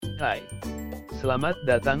Hai, selamat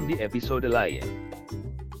datang di episode lain.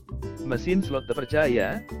 Mesin slot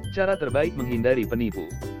terpercaya, cara terbaik menghindari penipu.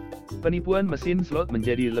 Penipuan mesin slot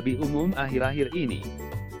menjadi lebih umum akhir-akhir ini.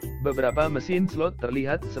 Beberapa mesin slot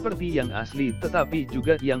terlihat seperti yang asli tetapi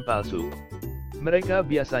juga yang palsu. Mereka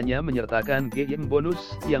biasanya menyertakan game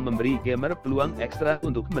bonus yang memberi gamer peluang ekstra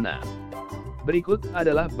untuk menang. Berikut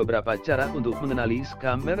adalah beberapa cara untuk mengenali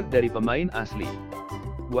scammer dari pemain asli.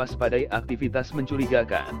 Waspadai aktivitas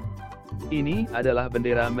mencurigakan. Ini adalah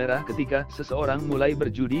bendera merah ketika seseorang mulai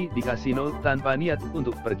berjudi di kasino tanpa niat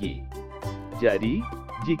untuk pergi. Jadi,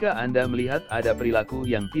 jika Anda melihat ada perilaku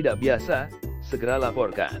yang tidak biasa, segera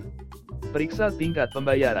laporkan. Periksa tingkat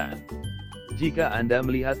pembayaran. Jika Anda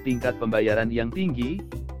melihat tingkat pembayaran yang tinggi,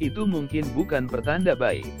 itu mungkin bukan pertanda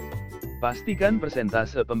baik. Pastikan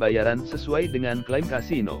persentase pembayaran sesuai dengan klaim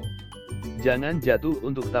kasino. Jangan jatuh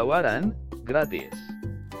untuk tawaran gratis.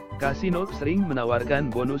 Kasino sering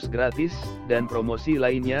menawarkan bonus gratis dan promosi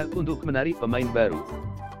lainnya untuk menarik pemain baru.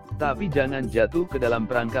 Tapi jangan jatuh ke dalam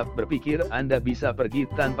perangkap berpikir Anda bisa pergi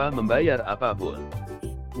tanpa membayar apapun.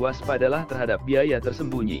 Waspadalah terhadap biaya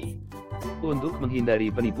tersembunyi. Untuk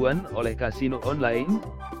menghindari penipuan oleh kasino online,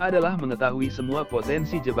 adalah mengetahui semua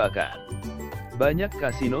potensi jebakan. Banyak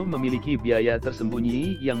kasino memiliki biaya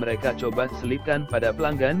tersembunyi yang mereka coba selipkan pada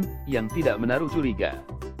pelanggan yang tidak menaruh curiga.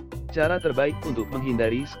 Cara terbaik untuk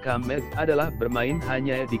menghindari scammer adalah bermain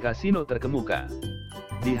hanya di kasino terkemuka.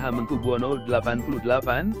 Di Hamengkubuwono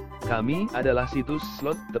 88, kami adalah situs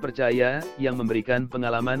slot terpercaya yang memberikan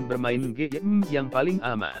pengalaman bermain game yang paling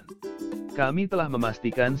aman. Kami telah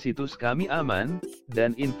memastikan situs kami aman,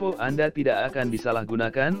 dan info Anda tidak akan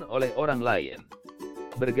disalahgunakan oleh orang lain.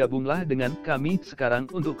 Bergabunglah dengan kami sekarang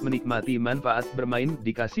untuk menikmati manfaat bermain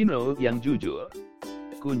di kasino yang jujur.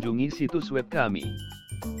 Kunjungi situs web kami,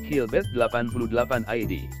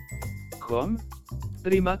 hilbert88id.com.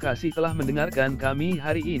 Terima kasih telah mendengarkan kami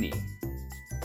hari ini.